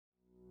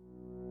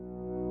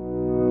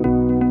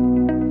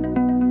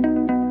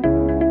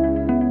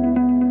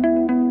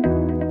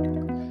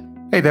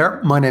Hey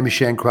there, my name is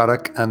Shane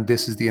Craddock, and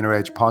this is the Inner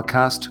Edge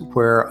podcast,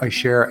 where I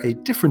share a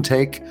different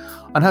take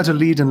on how to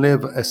lead and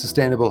live a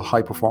sustainable,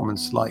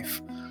 high-performance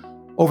life.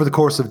 Over the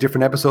course of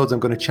different episodes, I'm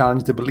going to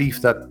challenge the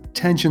belief that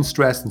tension,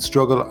 stress, and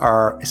struggle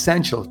are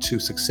essential to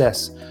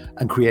success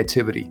and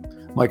creativity.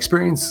 My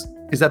experience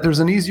is that there's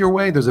an easier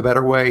way, there's a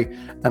better way,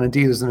 and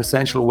indeed there's an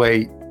essential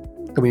way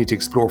that we need to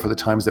explore for the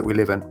times that we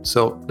live in.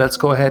 So let's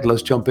go ahead,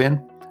 let's jump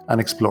in and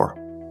explore.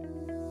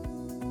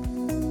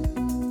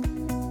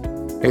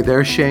 Hey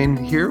there, Shane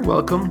here.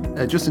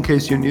 Welcome. Just in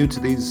case you're new to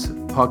these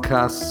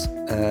podcasts,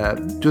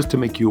 just to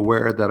make you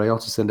aware that I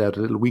also send out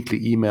a little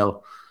weekly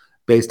email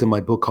based on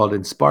my book called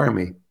Inspire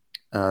Me.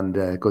 And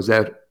it goes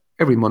out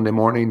every Monday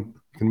morning.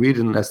 You can read it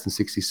in less than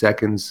 60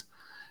 seconds.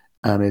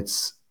 And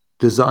it's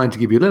designed to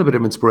give you a little bit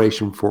of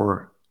inspiration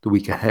for the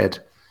week ahead.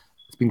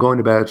 It's been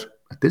going about,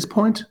 at this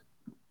point,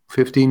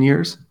 15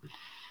 years.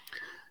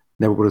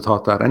 Never would have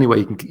thought that.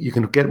 Anyway, you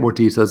can get more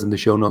details in the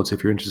show notes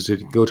if you're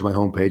interested. You can go to my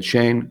homepage,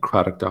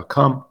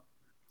 shanecraddock.com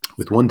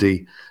with one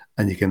D,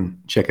 and you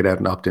can check it out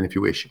and opt in if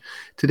you wish.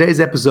 Today's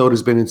episode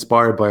has been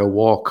inspired by a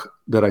walk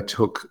that I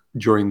took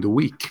during the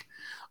week.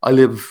 I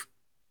live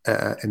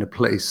in a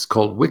place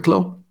called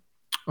Wicklow,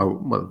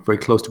 very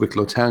close to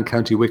Wicklow town,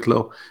 County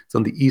Wicklow. It's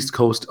on the east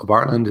coast of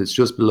Ireland. It's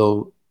just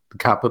below the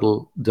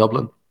capital,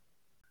 Dublin.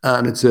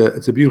 And it's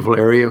a beautiful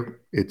area.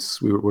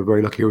 We're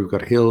very lucky here. We've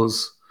got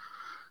hills,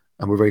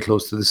 and we're very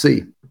close to the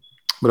sea.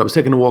 But I was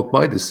taking a walk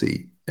by the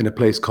sea in a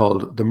place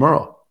called the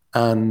Murrow,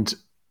 and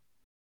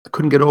I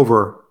couldn't get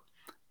over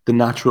the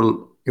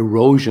natural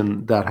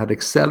erosion that had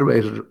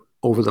accelerated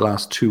over the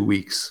last 2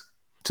 weeks,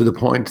 to the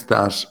point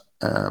that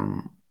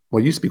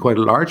what used to be quite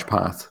a large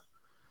path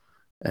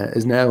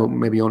is now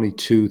maybe only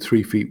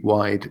 2-3 feet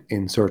wide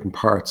in certain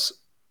parts.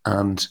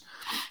 And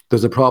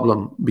there's a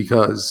problem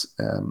because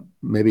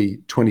maybe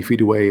 20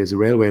 feet away is a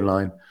railway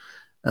line.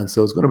 And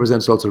so it's going to present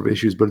all sorts of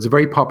issues, but it's a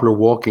very popular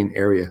walking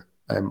area.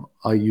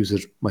 I use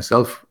it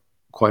myself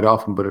quite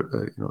often, but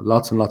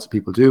lots and lots of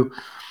people do.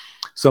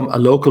 A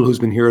local who's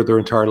been here their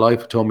entire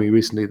life told me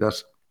recently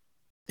that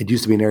it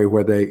used to be an area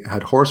where they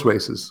had horse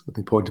races, I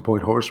think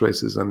point-to-point horse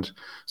races, and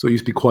so it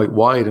used to be quite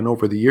wide. And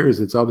over the years,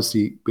 it's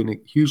obviously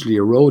been hugely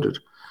eroded.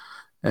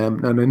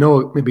 And I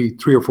know maybe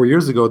 3 or 4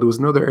 years ago, there was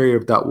another area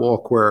of that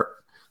walk where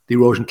the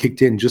erosion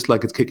kicked in, just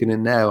like it's kicking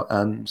in now,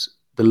 and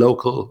the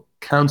local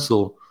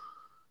council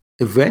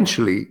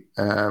eventually,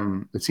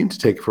 it seemed to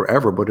take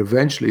forever, but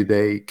eventually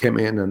they came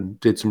in and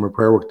did some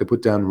repair work. They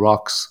put down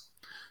rocks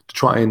to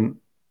try and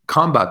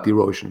combat the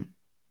erosion,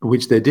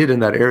 which they did in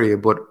that area.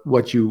 But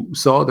what you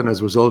saw then as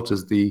a result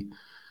is the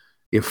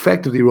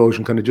effect of the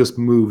erosion kind of just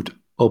moved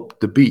up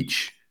the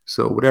beach.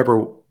 So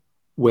whatever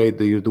way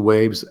the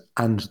waves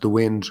and the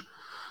wind,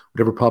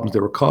 whatever problems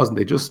they were causing,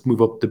 they just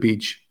move up the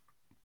beach.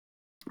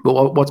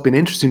 But what's been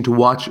interesting to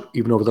watch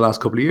even over the last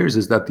couple of years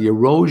is that the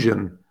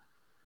erosion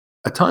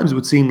at times it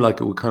would seem like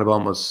it would kind of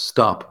almost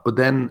stop. But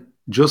then,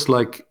 just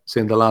like,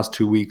 say, in the last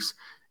 2 weeks,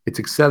 it's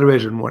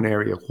accelerated in one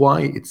area.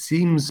 Why? It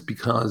seems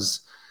because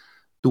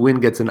the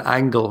wind gets an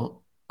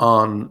angle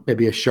on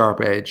maybe a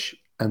sharp edge,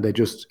 and it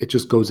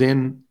just goes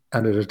in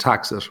and it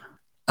attacks it.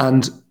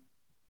 And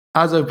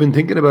as I've been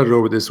thinking about it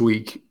over this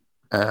week,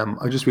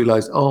 I just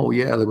realized, oh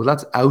yeah, well,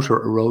 that's outer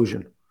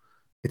erosion.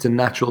 It's a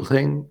natural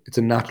thing. It's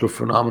a natural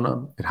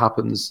phenomenon. It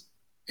happens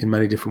in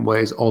many different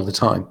ways all the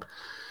time.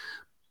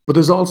 But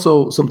there's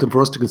also something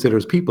for us to consider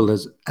as people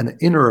as an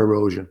inner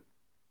erosion.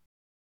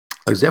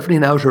 There's definitely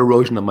an outer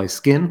erosion on my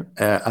skin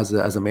as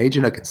I'm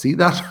aging. I can see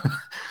that.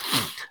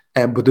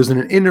 But there's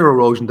an inner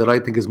erosion that I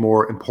think is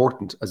more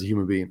important as a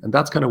human being. And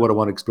that's kind of what I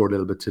want to explore a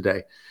little bit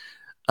today.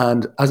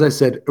 And as I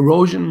said,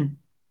 erosion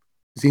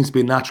seems to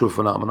be a natural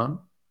phenomenon.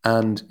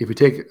 And if you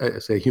take,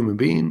 say, a human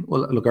being,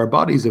 well, look, our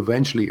bodies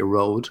eventually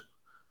erode.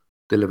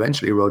 They'll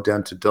eventually erode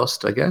down to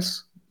dust, I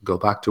guess, go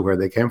back to where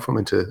they came from,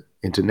 into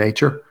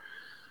nature.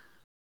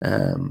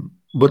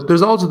 But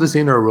there's also this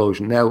inner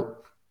erosion. Now,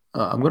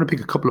 I'm going to pick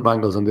a couple of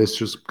angles on this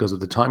just because of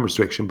the time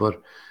restriction. But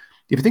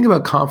if you think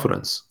about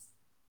confidence,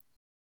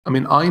 I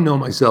mean, I know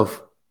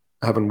myself,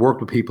 having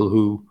worked with people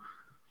who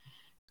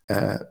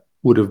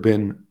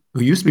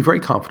who used to be very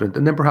confident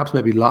and then perhaps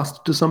maybe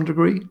lost to some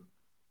degree.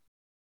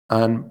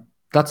 And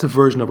that's a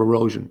version of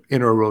erosion,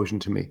 inner erosion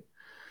to me.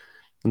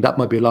 And that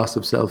might be a loss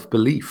of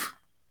self-belief.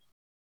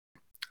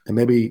 And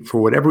maybe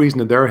for whatever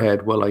reason in their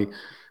head,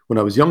 when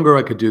I was younger,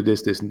 I could do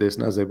this, this, and this.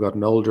 And as I've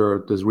gotten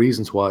older, there's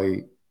reasons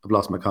why I've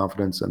lost my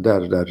confidence and da.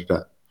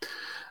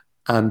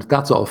 And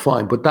that's all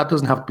fine. But that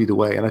doesn't have to be the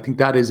way. And I think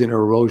that is inner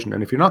erosion.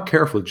 And if you're not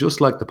careful,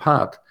 just like the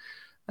path,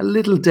 a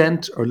little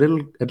dent or a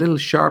little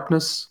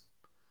sharpness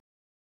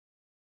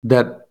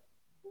that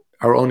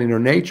our own inner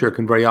nature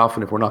can very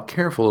often, if we're not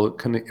careful,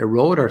 can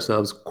erode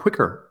ourselves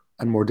quicker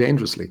and more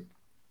dangerously.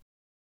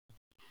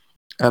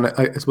 And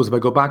I suppose if I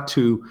go back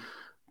to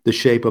the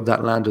shape of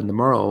that land in the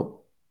Murrow,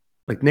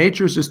 like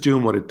nature is just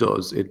doing what it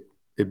does.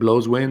 It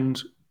blows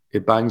wind,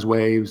 it bangs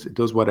waves, it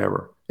does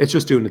whatever. It's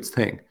just doing its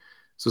thing.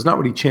 So it's not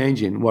really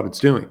changing what it's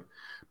doing.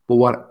 But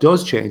what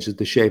does change is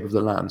the shape of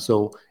the land.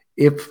 So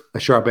if a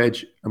sharp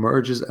edge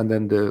emerges and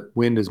then the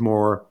wind is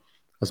more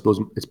I suppose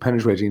it's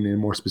penetrating in a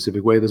more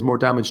specific way, there's more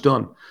damage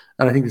done.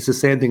 And I think it's the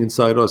same thing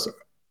inside us.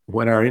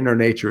 When our inner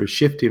nature is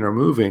shifting or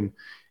moving,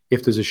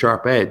 if there's a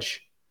sharp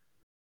edge,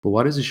 but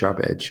what is a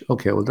sharp edge?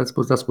 Okay, well, that's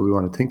what we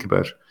want to think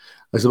about.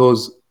 I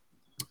suppose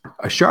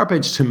a sharp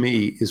edge to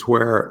me is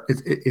where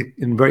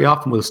and very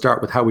often we'll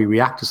start with how we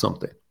react to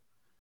something.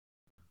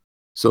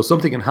 So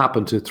something can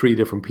happen to three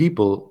different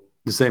people,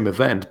 the same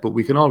event, but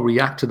we can all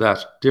react to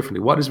that differently.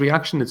 What is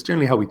reaction? It's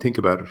generally how we think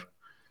about it,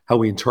 how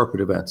we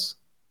interpret events.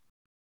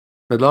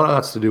 A lot of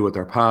that's to do with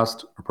our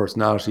past, our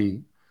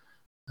personality,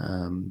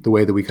 the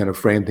way that we kind of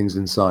frame things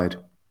inside.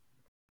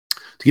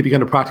 To give you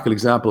kind of practical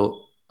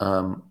example,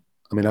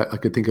 I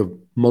could think of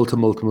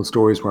multiple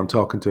stories where I'm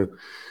talking to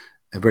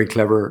very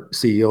clever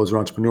CEOs or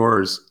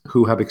entrepreneurs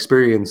who have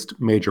experienced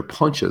major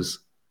punches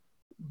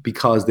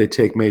because they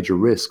take major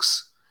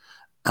risks.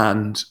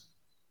 And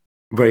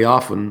very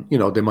often,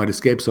 they might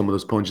escape some of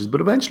those punches,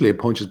 but eventually a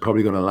punch is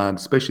probably going to land,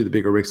 especially the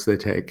bigger risks they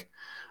take.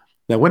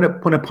 Now, when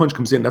a punch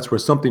comes in, that's where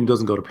something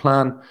doesn't go to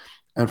plan.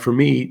 And for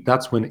me,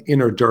 that's when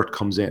inner dirt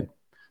comes in.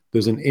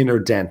 There's an inner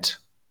dent.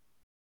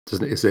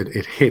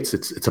 It hits,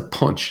 it's a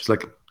punch. It's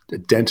like a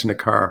dent in a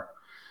car.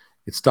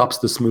 It stops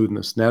the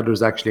smoothness. Now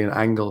there's actually an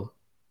angle,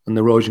 and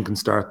the erosion can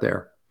start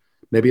there.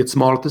 Maybe it's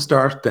small at the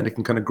start, then it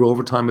can kind of grow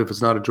over time if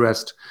it's not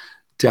addressed.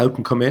 Doubt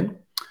can come in,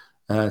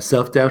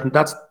 self-doubt, and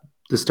that's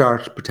the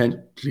start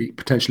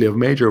potentially of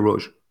major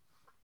erosion,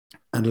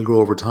 and it'll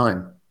grow over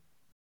time.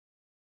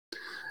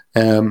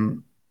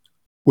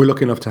 We're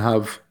lucky enough to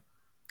have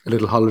a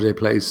little holiday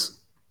place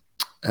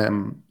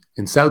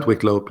in South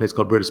Wicklow, a place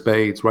called British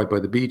Bay. It's right by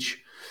the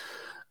beach.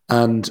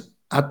 And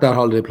at that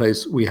holiday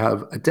place, we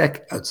have a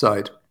deck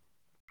outside,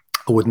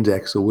 a wooden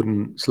deck, so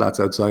wooden slats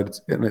outside.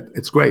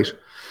 It's great.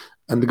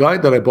 And the guy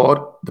that I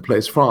bought the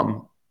place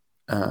from,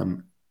 I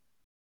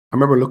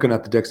remember looking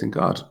at the deck saying,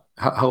 God,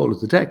 how old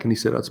is the deck? And he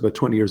said, it's about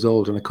 20 years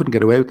old. And I couldn't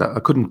get away with that. I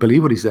couldn't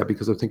believe what he said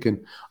because I'm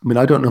thinking,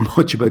 I don't know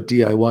much about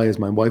DIY, as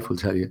my wife will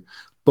tell you.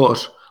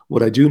 But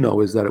what I do know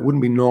is that it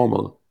wouldn't be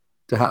normal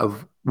to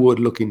have wood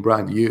looking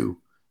brand new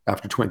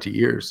after 20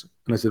 years.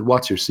 And I said,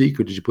 what's your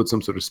secret? Did you put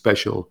some sort of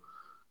special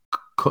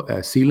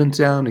sealant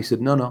down? He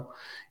said, no.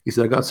 He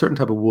said, I got a certain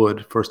type of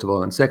wood, first of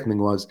all. And second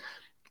thing was,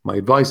 my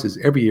advice is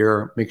every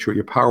year, make sure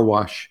you power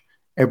wash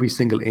every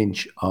single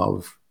inch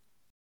of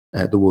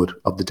the wood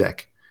of the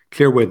deck.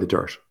 Clear away the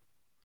dirt.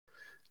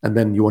 And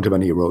then you won't have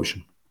any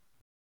erosion.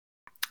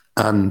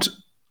 And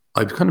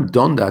I've kind of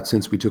done that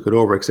since we took it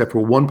over, except for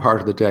one part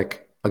of the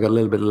deck. I got a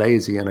little bit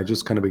lazy and I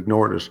just kind of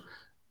ignored it.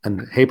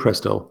 And hey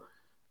presto,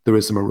 there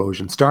is some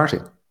erosion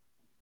starting.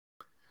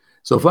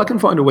 So if I can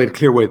find a way to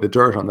clear away the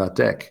dirt on that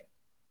deck,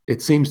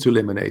 it seems to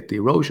eliminate the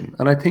erosion.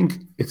 And I think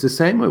it's the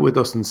same way with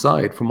us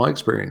inside, from my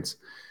experience.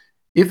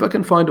 If I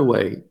can find a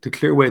way to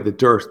clear away the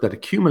dirt that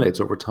accumulates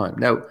over time.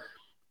 Now,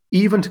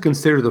 even to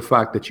consider the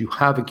fact that you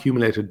have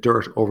accumulated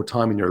dirt over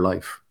time in your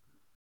life,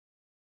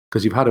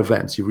 because you've had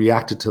events, you've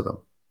reacted to them.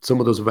 Some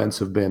of those events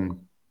have been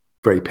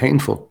very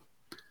painful.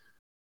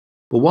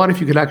 But what if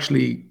you could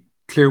actually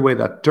clear away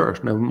that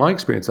dirt? Now, in my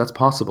experience, that's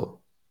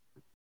possible.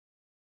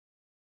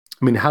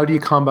 How do you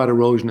combat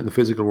erosion in the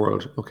physical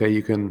world? Okay,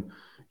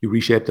 you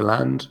reshape the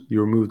land,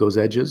 you remove those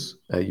edges,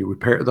 you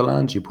repair the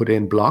land, you put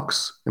in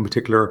blocks. In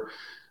particular,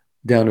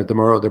 down at the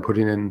Murrow, they're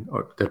putting in,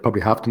 or they'll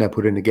probably have to now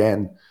put in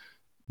again,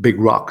 big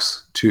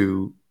rocks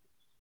to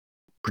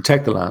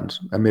protect the land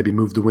and maybe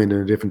move the wind in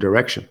a different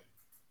direction.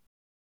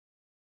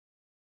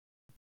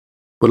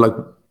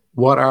 But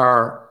what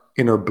are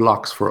inner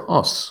blocks for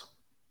us?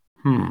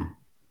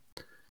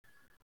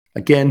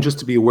 Again, just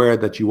to be aware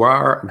that you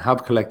are and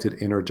have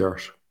collected inner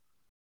dirt.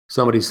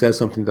 Somebody says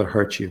something that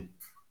hurts you.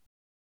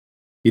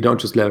 You don't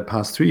just let it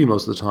pass through you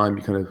most of the time.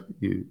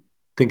 You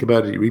think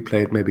about it, you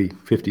replay it maybe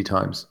 50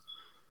 times.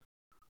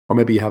 Or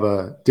maybe you have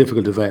a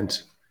difficult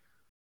event.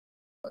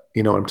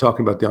 I'm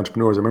talking about the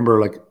entrepreneurs. I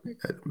remember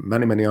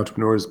many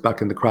entrepreneurs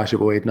back in the crash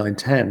of 08, 9,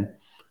 10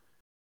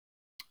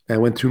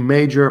 went through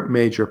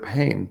major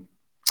pain.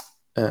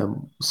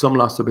 Some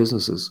lost their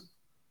businesses.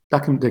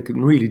 They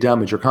can really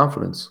damage your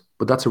confidence,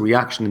 but that's a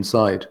reaction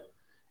inside.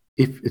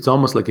 It's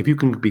almost like if you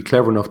can be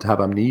clever enough to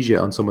have amnesia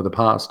on some of the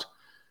past,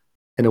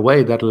 in a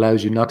way that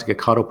allows you not to get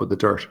caught up with the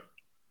dirt.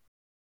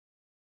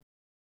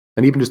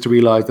 And even just to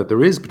realize that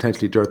there is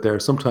potentially dirt there,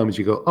 sometimes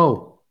you go,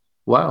 oh,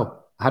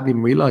 wow, I hadn't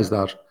even realized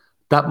that.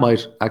 That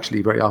might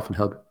actually very often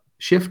help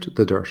shift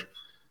the dirt.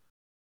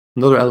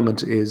 Another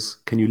element is,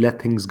 can you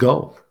let things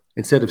go?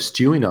 Instead of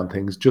stewing on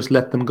things, just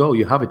let them go.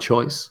 You have a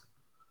choice.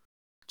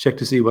 Check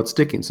to see what's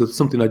sticking. So it's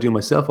something I do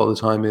myself all the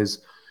time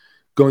is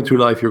going through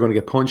life, you're going to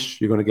get punched,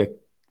 you're going to get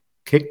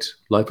kicked.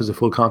 Life is a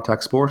full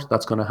contact sport.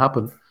 That's going to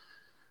happen.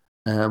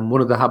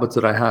 One of the habits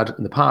that I had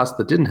in the past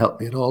that didn't help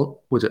me at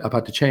all, which I've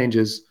had to change,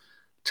 is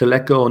to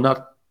let go and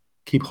not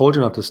keep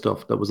holding on to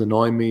stuff that was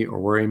annoying me or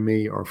worrying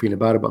me or feeling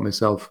bad about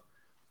myself.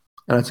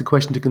 And it's a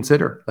question to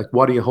consider.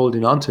 What are you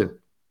holding on to?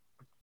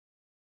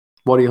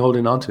 What are you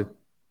holding on to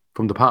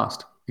from the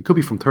past? It could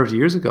be from 30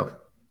 years ago.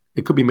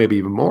 It could be maybe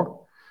even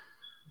more.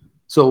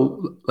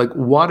 So,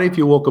 what if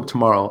you woke up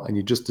tomorrow and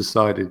you just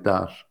decided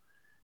that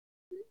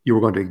you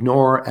were going to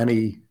ignore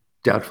any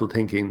doubtful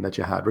thinking that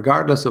you had,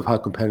 regardless of how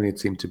compelling it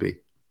seemed to be.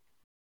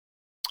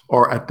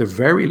 Or at the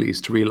very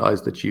least, to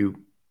realize that you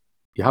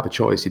have a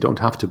choice. You don't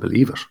have to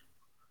believe it.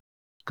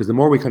 Because the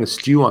more we kind of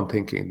stew on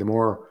thinking, the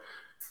more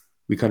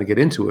we kind of get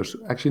into it.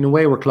 Actually, in a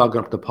way, we're clogging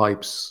up the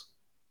pipes,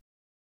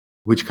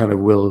 which kind of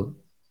will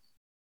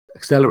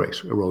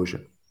accelerate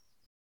erosion,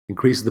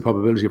 increases the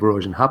probability of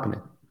erosion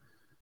happening.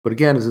 But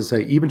again, as I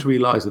say, even to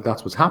realize that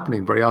that's what's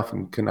happening very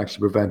often can actually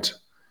prevent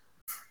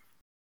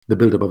the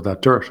buildup of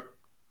that dirt.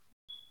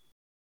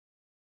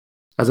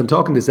 As I'm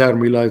talking this out, I'm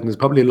realizing there's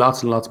probably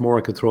lots and lots more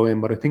I could throw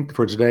in, but I think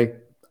for today,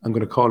 I'm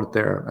going to call it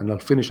there. And I'll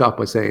finish off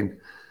by saying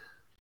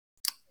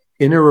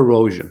inner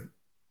erosion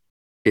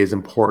is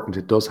important.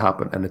 It does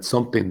happen. And it's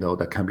something, though,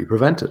 that can be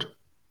prevented.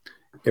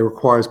 It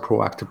requires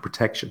proactive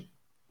protection.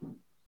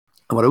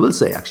 And what I will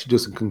say, actually,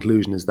 just in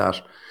conclusion, is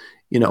that,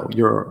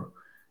 your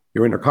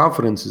inner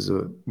confidence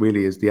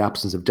really is the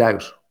absence of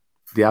doubt.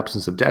 The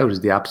absence of doubt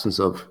is the absence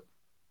of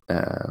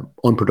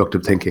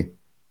unproductive thinking.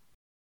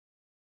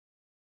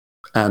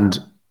 And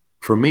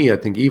for me, I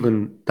think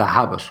even the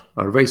habit,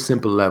 on a very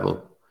simple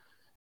level,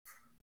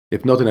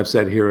 if nothing I've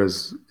said here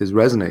is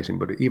resonating,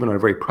 but even on a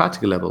very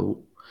practical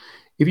level,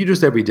 if you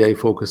just every day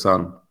focus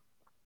on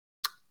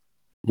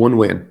one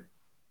win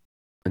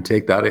and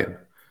take that in,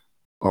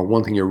 or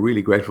one thing you're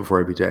really grateful for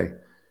every day,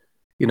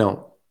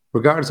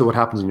 regardless of what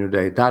happens in your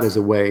day, that is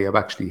a way of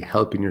actually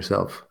helping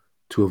yourself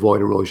to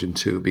avoid erosion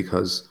too,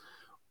 because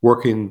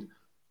working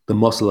the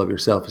muscle of your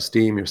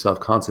self-esteem, your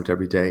self-concept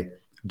every day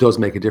does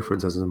make a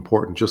difference, as is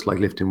important, just like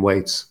lifting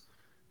weights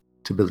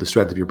to build the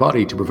strength of your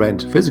body to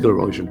prevent physical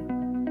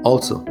erosion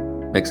also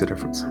makes a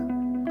difference.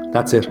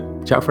 That's it.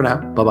 Ciao for now.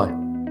 Bye-bye.